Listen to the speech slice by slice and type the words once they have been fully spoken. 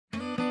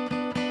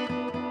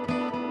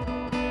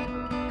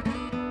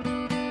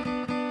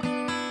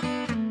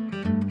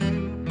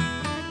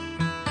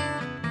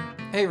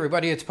Hey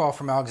everybody, it's Paul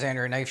from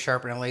Alexandria Knife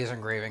Sharpening and Laser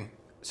Engraving.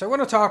 So I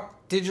want to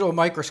talk digital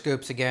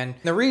microscopes again.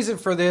 The reason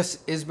for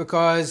this is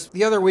because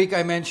the other week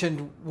I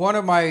mentioned one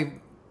of my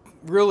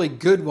really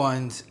good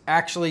ones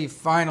actually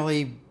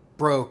finally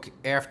broke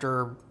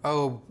after,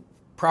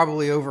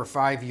 probably over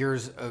 5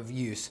 years of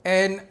use.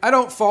 And I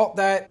don't fault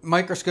that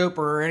microscope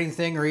or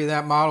anything, or either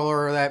that model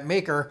or that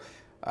maker.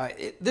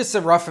 This is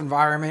a rough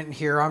environment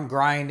here. I'm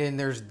grinding,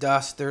 there's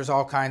dust, there's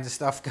all kinds of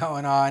stuff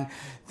going on.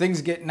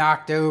 Things get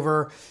knocked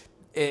over.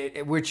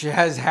 Which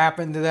has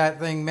happened to that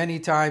thing many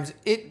times.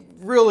 It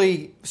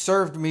really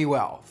served me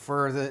well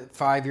for the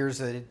 5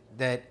 years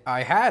that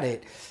I had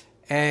it.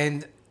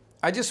 And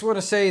I just want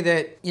to say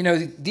that, you know,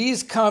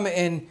 these come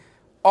in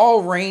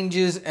all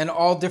ranges and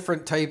all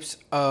different types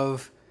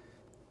of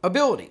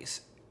abilities.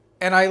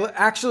 And I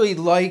actually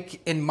like,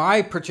 in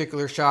my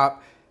particular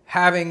shop,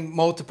 having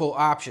multiple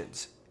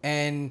options.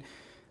 And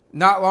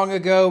not long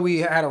ago, we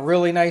had a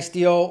really nice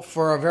deal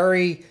for a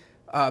very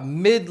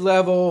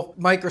mid-level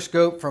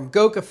microscope from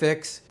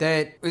Gochifix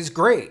that is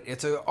great.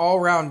 It's an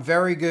all-around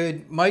very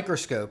good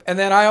microscope. And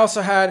then I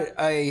also had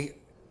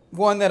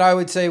one that I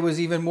would say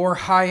was even more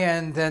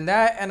high-end than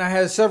that, and I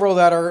had several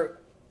that are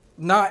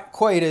not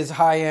quite as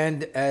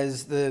high-end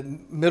as the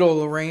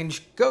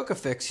middle-of-the-range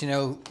Gochifix, you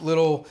know,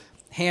 little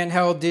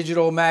handheld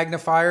digital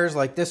magnifiers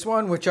like this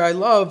one, which I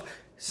love.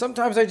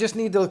 Sometimes I just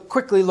need to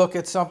quickly look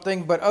at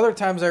something, but other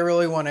times I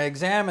really want to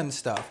examine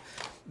stuff.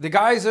 The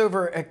guys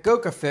over at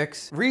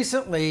Gochifix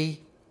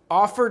recently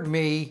offered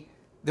me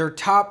their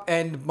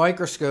top-end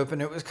microscope,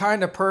 and it was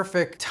kind of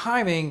perfect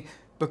timing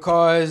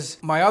because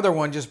my other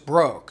one just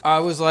broke. I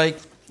was like,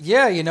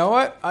 yeah, you know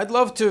what? I'd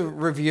love to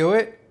review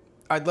it.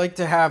 I'd like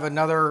to have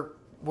another,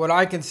 what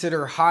I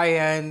consider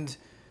high-end,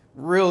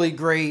 really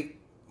great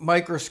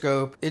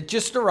microscope. It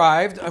just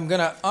arrived. I'm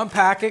gonna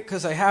unpack it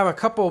because I have a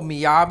couple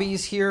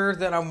Miyabis here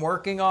that I'm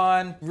working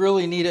on.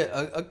 Really need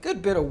a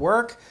good bit of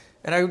work.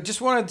 And I just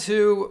wanted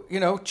to,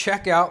 you know,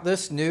 check out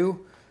this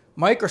new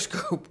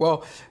microscope.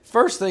 Well,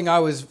 first thing, I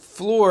was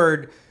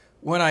floored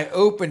when I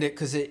opened it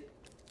because it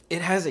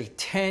has a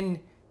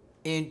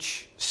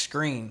 10-inch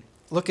screen.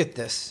 Look at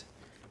this.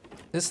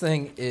 This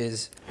thing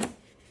is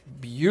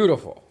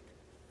beautiful.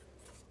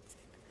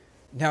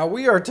 Now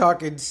we are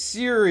talking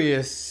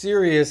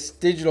serious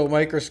digital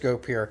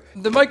microscope here.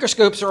 The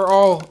microscopes are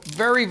all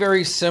very,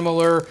 very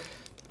similar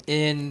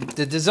in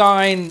the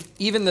design,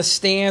 even the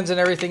stands and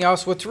everything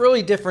else. What's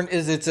really different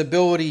is its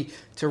ability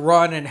to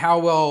run and how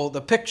well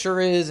the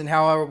picture is and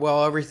how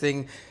well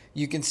everything,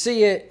 you can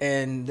see it,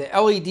 and the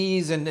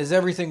LEDs, and is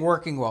everything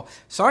working well.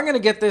 So I'm going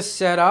to get this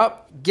set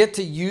up, get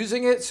to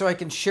using it so I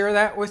can share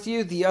that with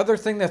you. The other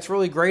thing that's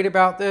really great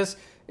about this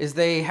is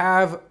they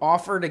have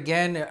offered,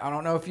 again, I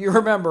don't know if you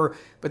remember,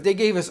 but they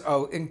gave us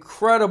an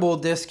incredible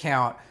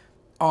discount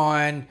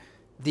on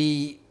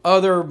the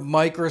other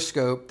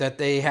microscope that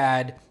they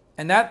had.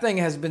 And that thing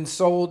has been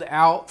sold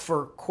out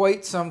for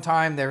quite some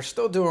time. They're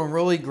still doing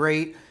really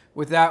great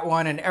with that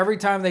one. And every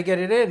time they get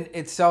it in,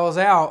 it sells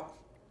out.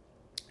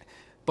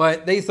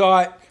 But they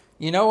thought,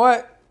 you know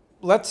what?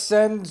 Let's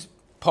send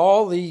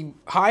Paul the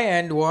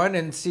high-end one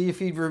and see if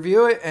he'd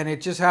review it. And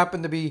it just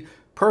happened to be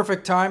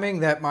perfect timing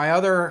that my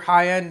other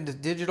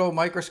high-end digital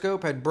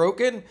microscope had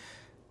broken.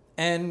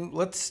 And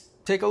let's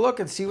take a look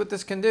and see what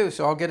this can do.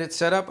 So I'll get it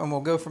set up and we'll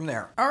go from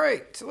there. All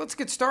right, so let's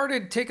get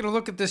started taking a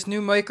look at this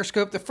new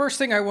microscope. The first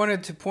thing I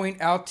wanted to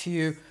point out to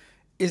you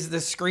is the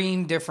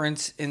screen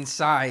difference in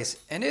size.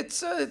 And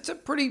it's a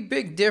pretty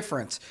big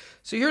difference.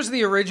 So here's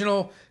the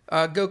original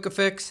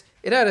Gochifix.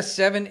 It had a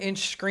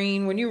 7-inch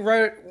screen. When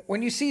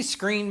you see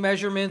screen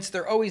measurements,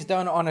 they're always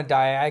done on a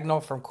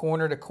diagonal from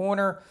corner to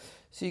corner.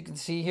 So you can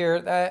see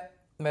here that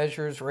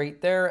measures right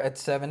there at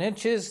 7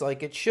 inches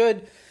like it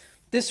should.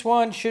 This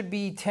one should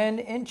be 10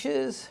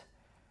 inches,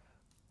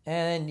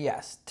 and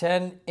yes,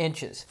 10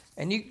 inches.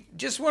 And you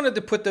just wanted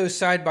to put those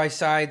side by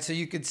side so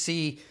you could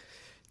see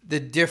the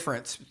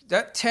difference.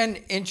 That 10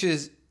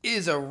 inches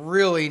is a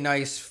really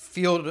nice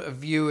field of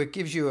view. It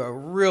gives you a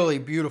really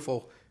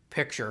beautiful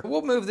picture.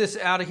 We'll move this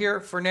out of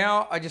here. For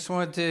now, I just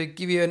wanted to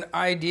give you an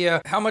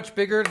idea how much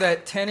bigger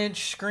that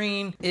 10-inch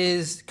screen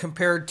is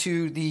compared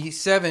to the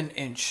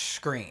 7-inch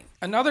screen.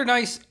 Another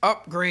nice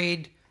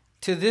upgrade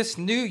to this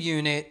new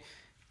unit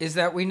is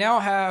that we now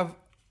have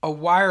a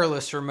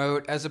wireless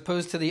remote as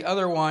opposed to the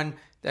other one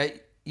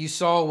that you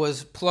saw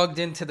was plugged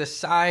into the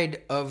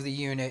side of the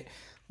unit.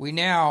 We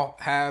now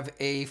have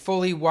a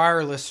fully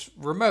wireless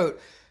remote,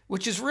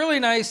 which is really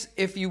nice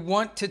if you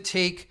want to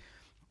take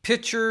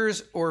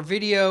pictures or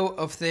video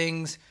of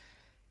things.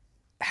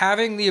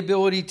 Having the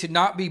ability to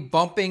not be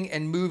bumping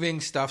and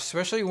moving stuff,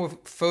 especially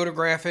with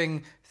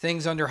photographing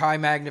things under high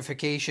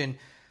magnification,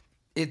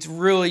 it's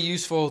really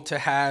useful to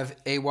have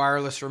a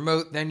wireless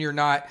remote. Then you're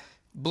not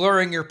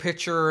blurring your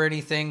picture or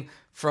anything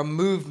from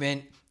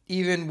movement,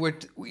 even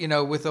with, you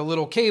know, with a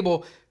little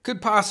cable,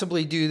 could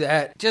possibly do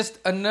that. Just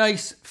a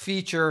nice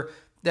feature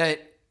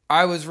that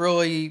I was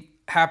really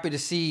happy to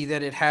see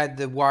that it had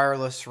the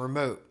wireless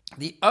remote.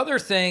 The other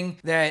thing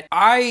that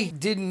I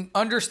didn't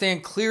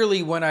understand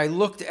clearly when I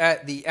looked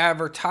at the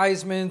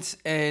advertisements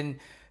and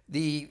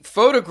the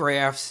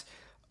photographs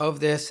of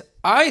this,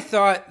 I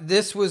thought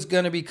this was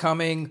going to be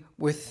coming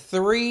with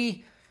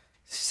 3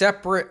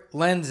 separate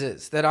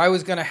lenses that I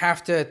was going to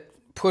have to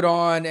put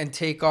on and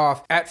take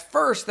off. At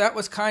first, that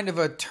was kind of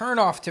a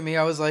turnoff to me.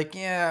 I was like,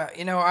 yeah,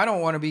 you know, I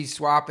don't want to be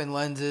swapping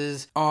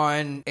lenses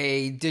on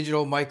a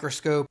digital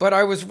microscope. But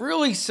I was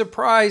really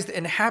surprised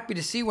and happy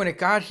to see when it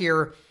got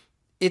here,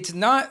 it's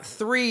not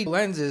 3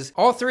 lenses.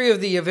 All 3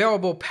 of the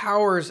available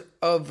powers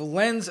of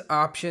lens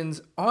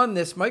options on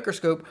this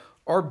microscope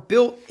are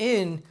built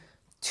in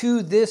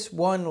to this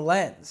one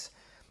lens.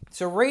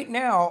 So right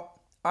now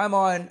I'm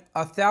on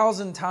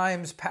 1,000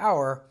 times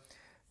power,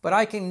 but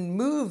I can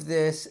move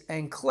this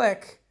and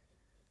click,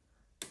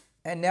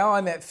 and now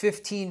I'm at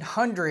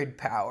 1,500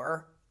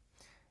 power,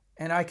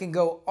 and I can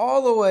go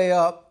all the way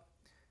up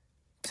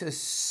to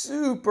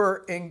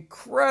super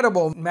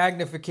incredible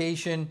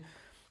magnification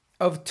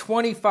of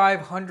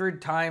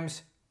 2,500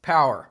 times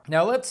power.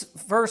 Now let's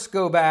first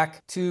go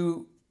back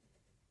to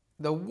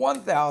the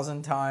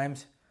 1,000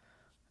 times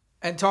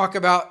and talk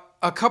about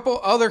a couple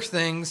other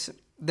things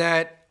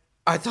that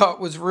I thought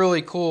was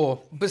really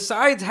cool.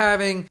 Besides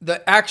having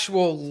the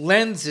actual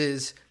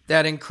lenses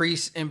that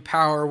increase in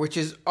power, which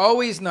is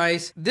always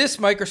nice, this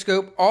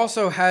microscope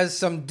also has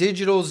some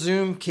digital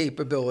zoom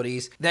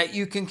capabilities that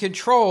you can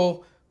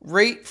control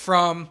right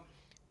from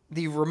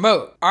the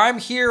remote. I'm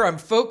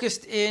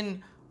focused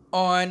in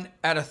on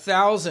at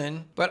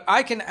 1,000, but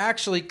I can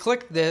actually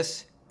click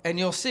this and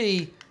you'll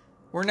see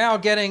we're now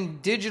getting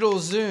digital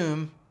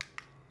zoom,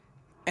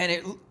 and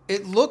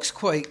it looks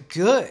quite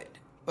good.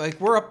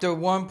 Like we're up to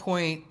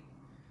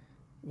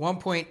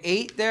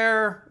 1.8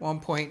 there,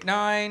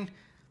 1.9,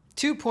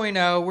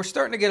 2.0. We're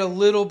starting to get a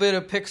little bit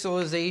of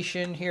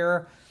pixelization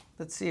here.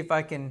 Let's see if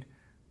I can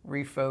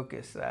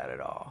refocus that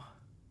at all.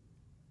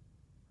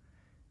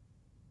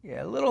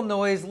 Yeah, a little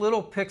noise,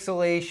 little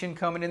pixelation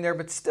coming in there,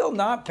 but still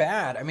not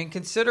bad. I mean,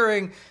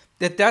 considering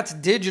that that's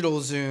digital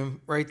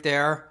zoom right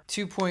there.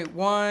 2.1,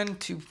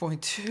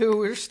 2.2,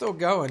 we're still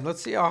going.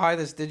 Let's see how high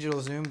this digital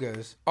zoom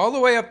goes. All the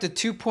way up to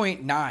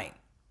 2.9.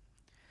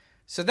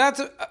 So that's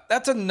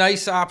a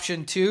nice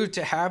option too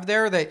to have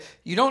there, that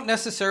you don't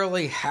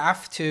necessarily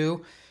have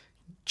to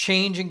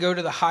change and go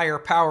to the higher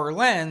power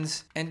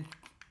lens. And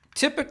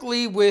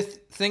typically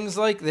with things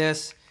like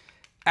this,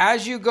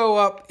 as you go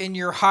up in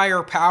your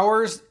higher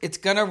powers, it's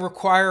going to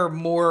require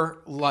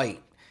more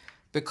light,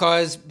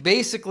 because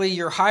basically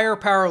your higher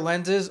power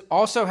lenses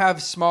also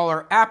have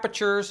smaller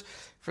apertures.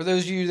 For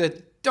those of you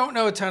that don't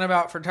know a ton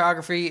about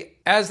photography,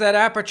 as that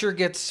aperture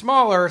gets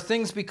smaller,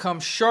 things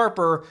become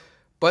sharper,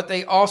 but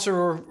they also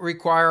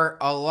require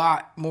a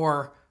lot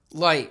more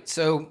light.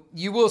 So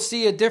you will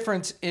see a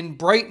difference in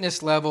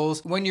brightness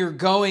levels when you're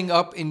going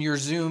up in your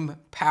zoom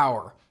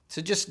power. So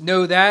just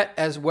know that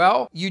as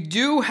well. You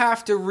do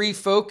have to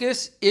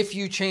refocus if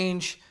you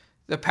change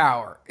the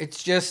power.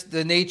 It's just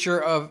the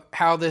nature of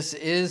how this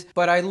is.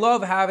 But I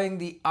love having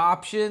the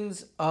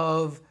options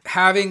of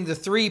having the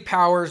 3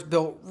 powers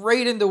built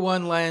right into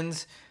one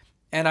lens,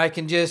 and I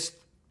can just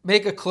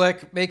make a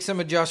click, make some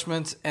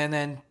adjustments, and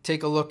then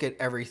take a look at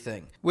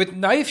everything. With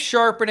knife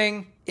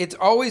sharpening, it's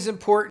always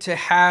important to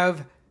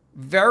have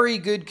very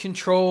good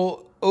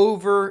control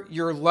over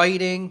your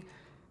lighting,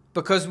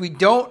 because we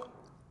don't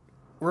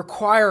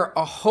require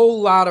a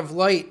whole lot of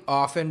light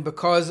often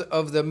because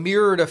of the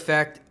mirrored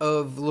effect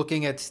of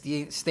looking at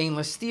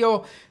stainless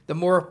steel. The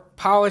more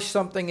polished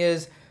something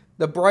is,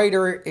 the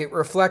brighter it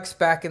reflects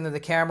back into the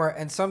camera,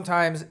 and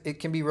sometimes it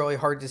can be really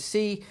hard to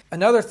see.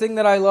 Another thing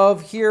that I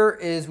love here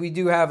is we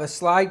do have a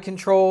slide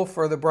control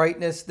for the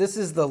brightness. This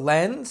is the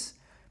lens,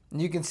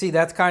 and you can see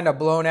that's kind of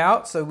blown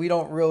out, so we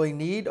don't really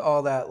need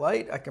all that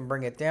light. I can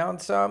bring it down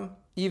some,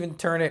 even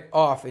turn it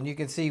off, and you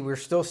can see we're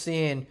still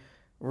seeing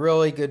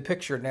really good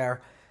picture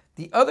there.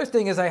 The other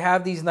thing is I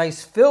have these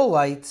nice fill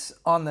lights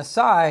on the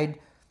side,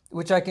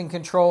 which I can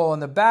control on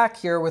the back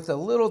here with a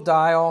little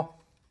dial,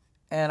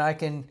 and I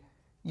can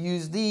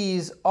use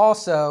these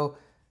also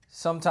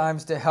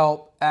sometimes to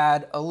help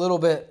add a little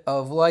bit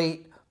of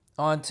light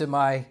onto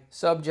my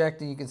subject.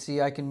 And you can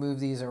see I can move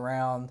these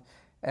around,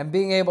 and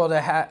being able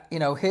to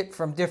hit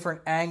from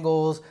different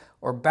angles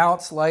or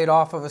bounce light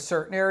off of a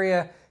certain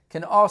area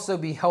can also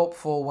be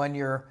helpful when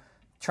you're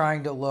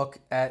trying to look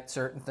at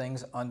certain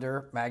things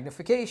under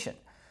magnification.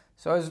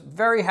 So I was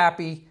very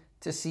happy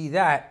to see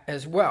that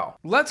as well.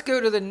 Let's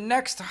go to the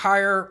next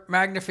higher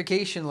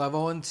magnification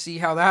level and see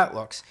how that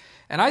looks.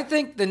 And I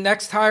think the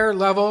next higher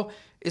level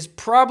is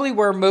probably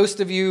where most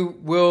of you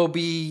will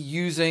be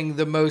using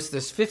the most.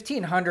 This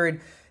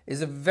 1500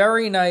 is a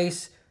very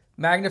nice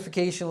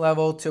magnification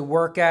level to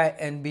work at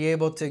and be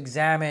able to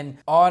examine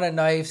on a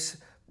knife's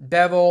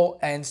bevel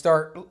and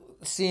start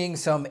seeing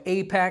some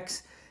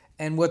apex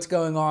and what's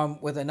going on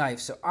with a knife.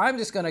 So I'm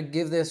just going to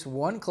give this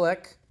one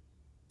click,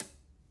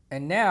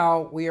 and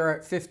now we are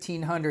at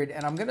 1500,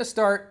 and I'm going to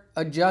start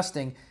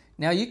adjusting.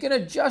 Now you can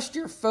adjust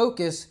your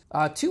focus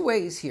 2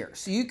 ways here.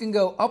 So you can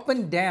go up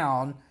and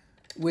down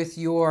with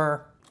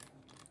your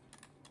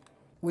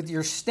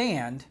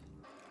stand.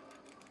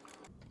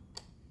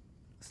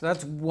 So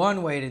that's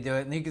one way to do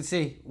it. And you can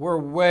see we're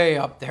way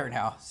up there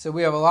now. So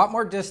we have a lot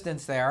more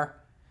distance there.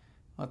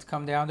 Let's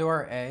come down to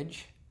our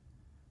edge.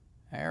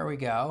 There we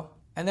go.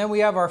 And then we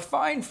have our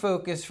fine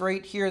focus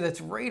right here that's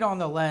right on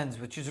the lens,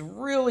 which is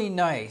really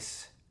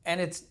nice.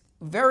 And it's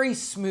very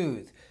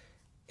smooth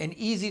and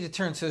easy to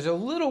turn. So there's a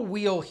little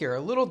wheel here,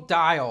 a little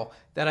dial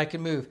that I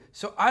can move.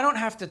 So I don't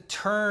have to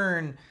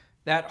turn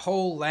that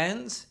whole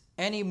lens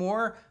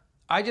anymore.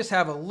 I just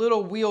have a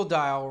little wheel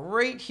dial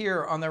right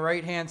here on the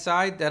right-hand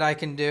side that I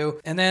can do.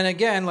 And then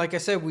again, like I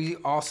said, we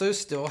also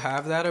still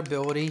have that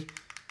ability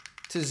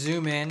to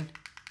zoom in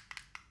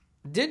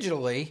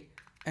digitally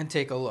and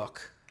take a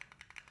look.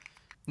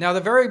 Now,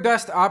 the very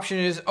best option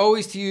is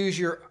always to use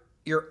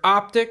your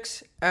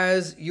optics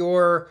as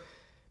your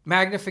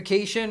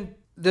magnification.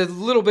 The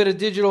little bit of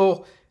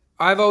digital,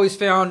 I've always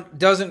found,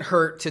 doesn't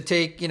hurt to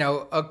take,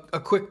 a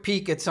quick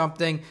peek at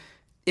something.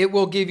 It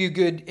will give you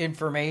good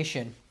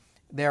information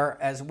there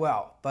as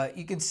well. But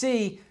you can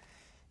see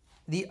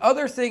the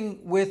other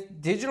thing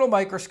with digital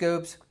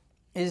microscopes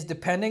is,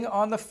 depending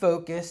on the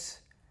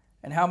focus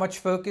and how much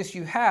focus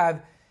you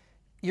have,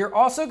 you're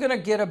also going to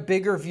get a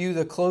bigger view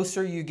the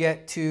closer you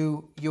get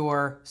to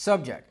your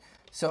subject.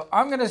 So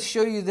I'm going to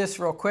show you this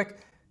real quick.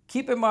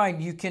 Keep in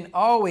mind, you can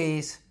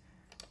always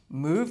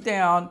move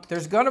down.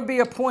 There's going to be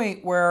a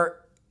point where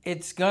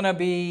it's going to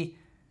be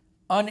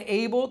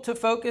unable to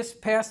focus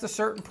past a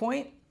certain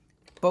point,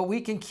 but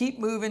we can keep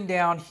moving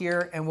down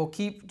here and we'll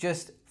keep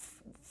just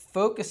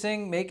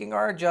focusing, making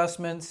our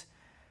adjustments.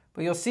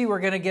 But you'll see we're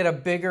going to get a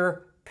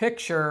bigger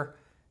picture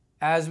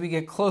as we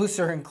get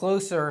closer and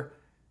closer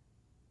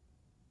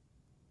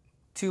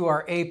to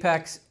our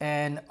apex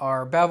and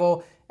our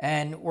bevel.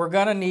 And we're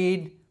going to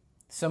need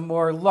some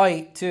more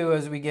light too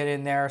as we get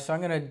in there. So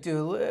I'm going to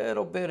do a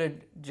little bit of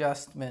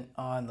adjustment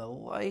on the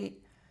light.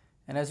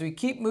 And as we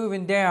keep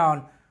moving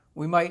down,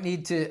 we might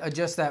need to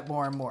adjust that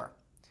more and more.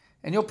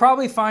 And you'll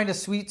probably find a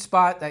sweet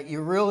spot that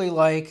you really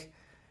like,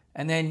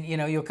 and then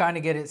you'll kind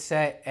of get it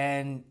set,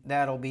 and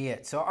that'll be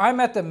it. So I'm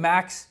at the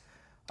max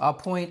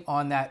point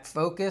on that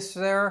focus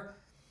there.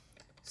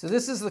 So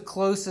this is the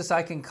closest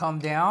I can come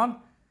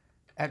down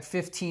at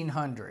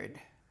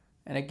 1500.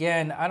 And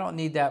again, I don't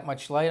need that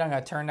much light. I'm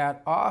going to turn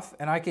that off,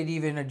 and I could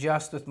even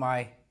adjust with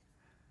my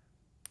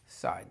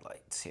side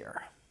lights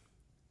here.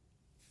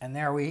 And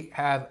there we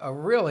have a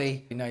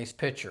really nice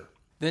picture.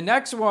 The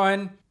next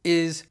one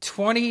is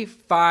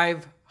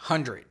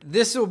 2500.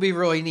 This will be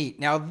really neat.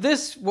 Now,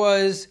 this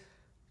was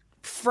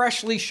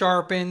freshly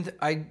sharpened.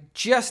 I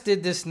just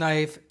did this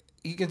knife.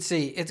 You can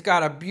see it's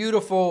got a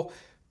beautiful,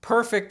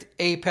 perfect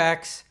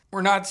apex.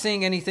 We're not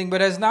seeing anything,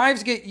 but as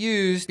knives get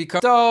used, become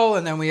dull,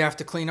 and then we have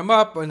to clean them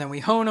up, and then we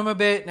hone them a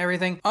bit and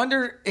everything.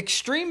 Under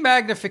extreme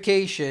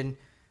magnification,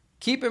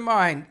 keep in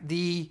mind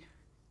the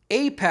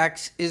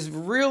apex is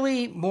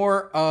really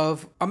more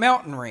of a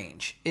mountain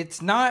range.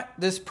 It's not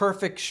this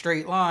perfect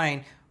straight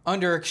line.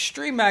 Under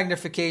extreme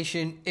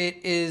magnification,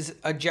 it is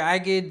a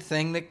jagged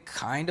thing that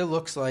kind of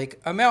looks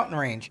like a mountain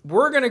range.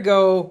 We're going to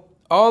go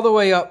all the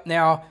way up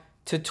now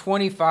to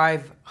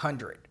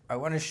 2500. I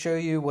want to show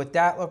you what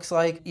that looks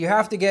like. You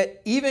have to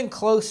get even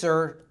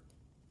closer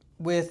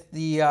with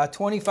the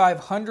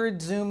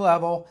 2500 zoom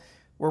level.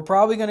 We're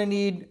probably going to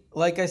need,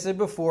 like I said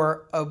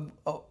before,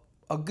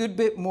 a good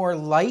bit more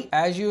light.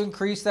 As you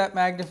increase that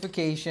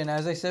magnification,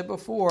 as I said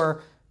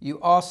before,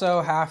 you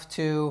also have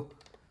to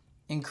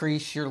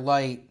increase your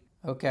light.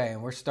 Okay,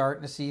 and we're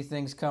starting to see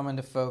things come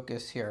into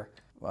focus here.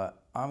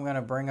 But I'm going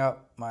to bring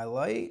up my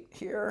light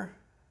here.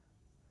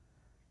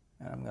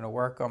 And I'm going to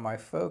work on my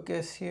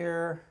focus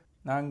here.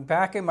 Now I'm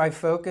backing my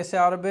focus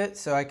out a bit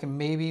so I can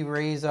maybe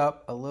raise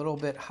up a little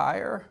bit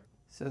higher.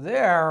 So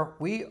there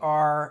we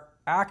are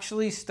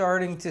actually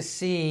starting to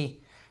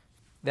see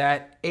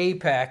that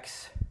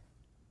apex.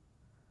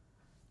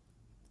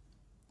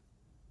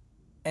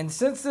 And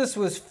since this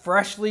was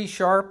freshly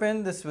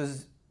sharpened, this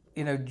was,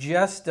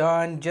 just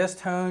done,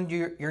 just honed,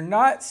 you're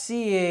not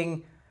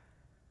seeing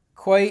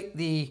quite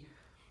the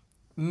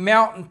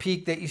mountain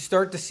peak that you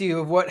start to see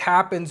of what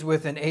happens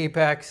with an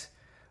apex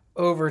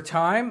over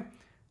time.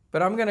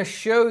 But I'm going to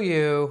show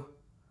you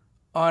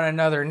on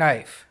another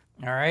knife.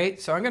 All right,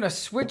 so I'm going to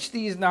switch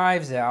these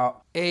knives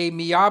out. A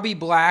Miyabi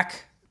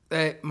Black,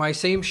 my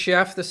same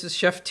chef. This is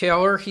Chef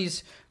Taylor.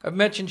 I've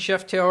mentioned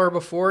Chef Taylor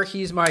before.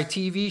 He's my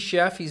TV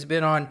chef. He's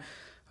been on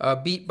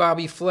Beat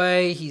Bobby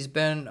Flay. He's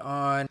been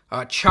on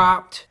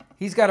Chopped.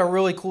 He's got a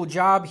really cool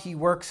job. He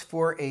works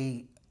for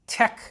a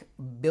tech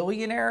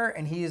billionaire,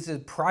 and he is a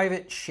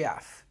private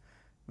chef.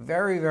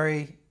 Very,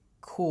 very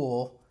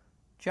cool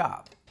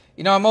job.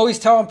 I'm always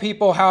telling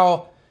people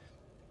how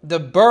the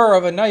burr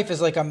of a knife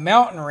is like a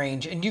mountain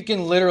range, and you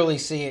can literally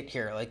see it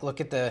here. Like, look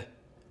at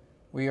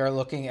we are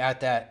looking at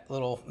that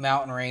little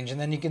mountain range,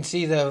 and then you can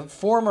see the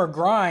former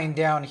grind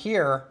down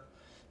here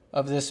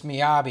of this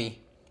Miyabi.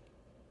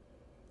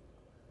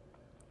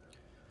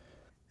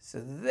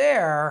 So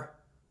there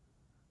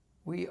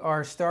we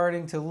are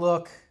starting to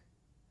look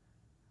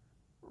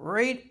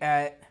right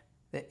at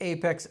the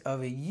apex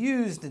of a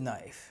used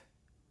knife.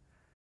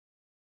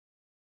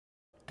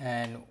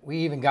 And we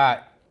even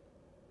got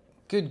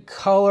good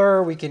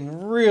color. We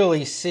can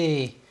really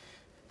see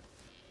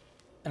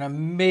an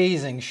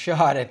amazing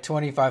shot at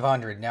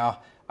 2500. Now,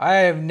 I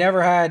have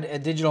never had a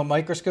digital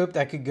microscope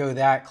that could go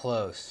that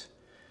close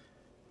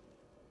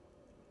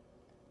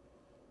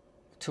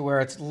to where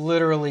it's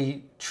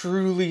literally,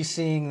 truly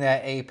seeing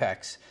that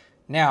apex.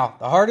 Now,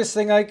 the hardest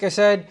thing, like I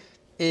said,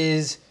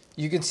 is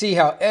you can see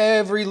how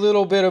every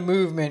little bit of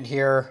movement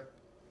here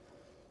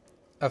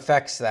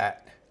affects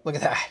that. Look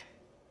at that.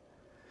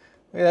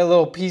 Look at that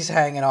little piece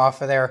hanging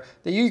off of there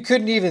that you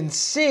couldn't even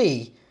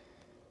see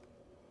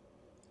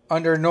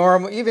under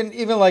normal, even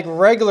like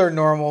regular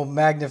normal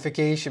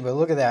magnification, but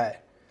look at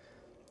that.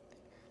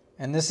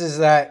 And this is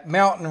that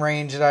mountain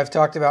range that I've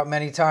talked about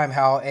many times,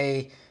 how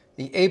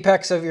the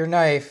apex of your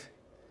knife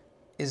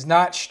is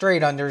not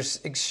straight under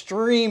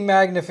extreme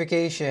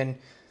magnification.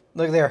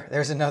 Look there,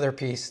 there's another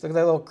piece. Look at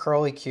that little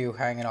curly Q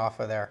hanging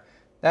off of there.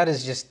 That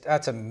is just,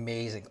 that's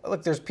amazing.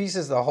 Look, there's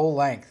pieces the whole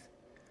length.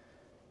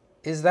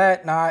 Is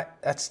that not,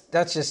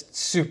 that's just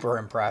super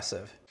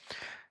impressive.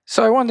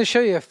 So I wanted to show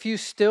you a few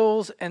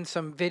stills and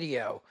some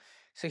video.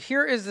 So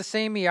here is the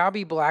same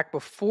Miyabi Black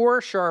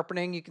before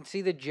sharpening. You can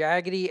see the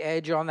jaggedy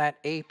edge on that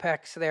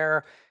apex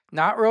there.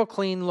 Not real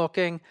clean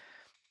looking.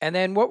 And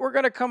then what we're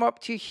going to come up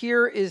to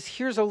here is,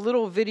 here's a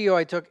little video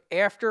I took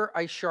after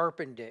I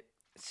sharpened it.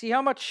 See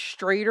how much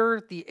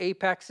straighter the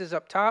apex is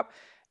up top?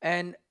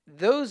 And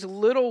those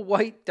little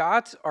white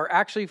dots are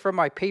actually from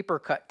my paper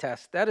cut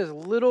test. That is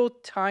little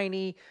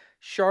tiny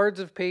shards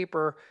of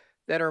paper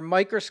that are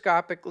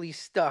microscopically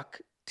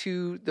stuck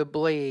to the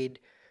blade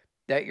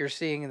that you're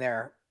seeing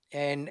there.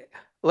 And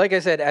like I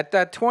said, at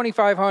that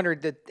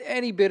 2500, that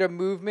any bit of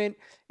movement,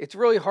 it's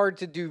really hard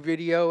to do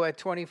video at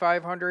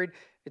 2500.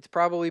 It's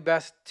probably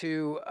best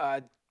to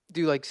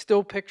do like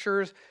still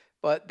pictures,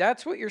 but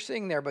that's what you're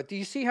seeing there. But do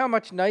you see how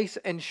much nice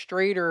and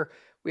straighter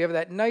we have?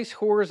 That nice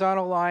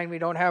horizontal line. We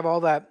don't have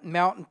all that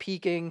mountain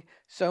peaking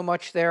so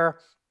much there.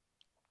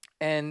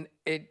 And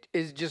it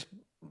is just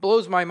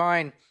blows my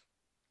mind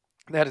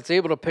that it's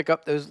able to pick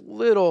up those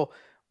little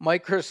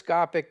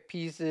microscopic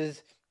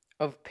pieces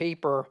of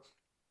paper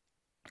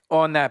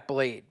on that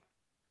blade.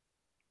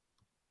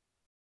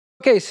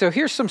 Okay, so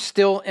here's some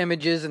still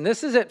images, and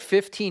this is at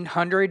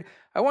 1500.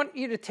 I want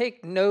you to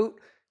take note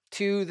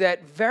to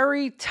that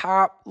very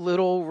top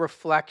little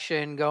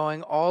reflection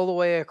going all the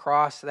way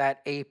across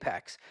that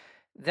apex.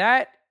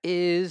 That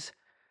is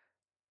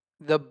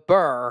the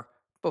burr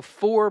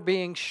before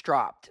being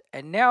stropped.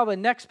 And now the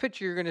next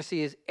picture you're going to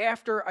see is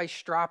after I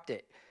stropped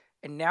it.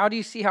 And now do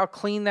you see how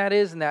clean that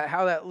is and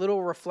how that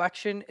little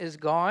reflection is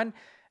gone?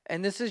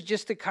 And this is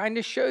just to kind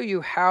of show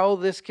you how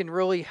this can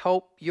really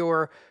help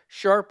your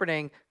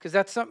sharpening, because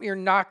that's something you're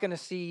not going to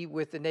see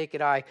with the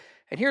naked eye.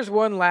 And here's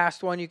one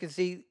last one. You can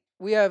see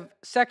we have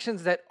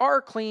sections that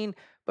are clean,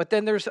 but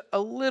then there's a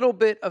little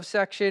bit of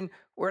section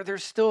where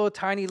there's still a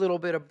tiny little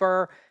bit of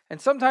burr. And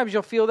sometimes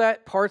you'll feel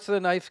that parts of the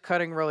knife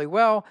cutting really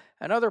well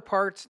and other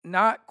parts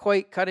not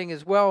quite cutting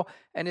as well.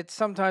 And it's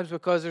sometimes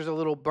because there's a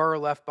little burr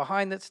left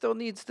behind that still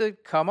needs to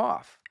come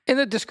off. In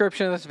the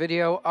description of this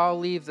video, I'll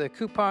leave the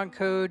coupon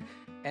code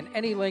and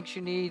any links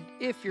you need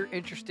if you're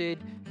interested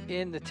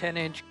in the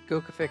 10-inch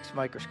Gochifix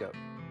microscope.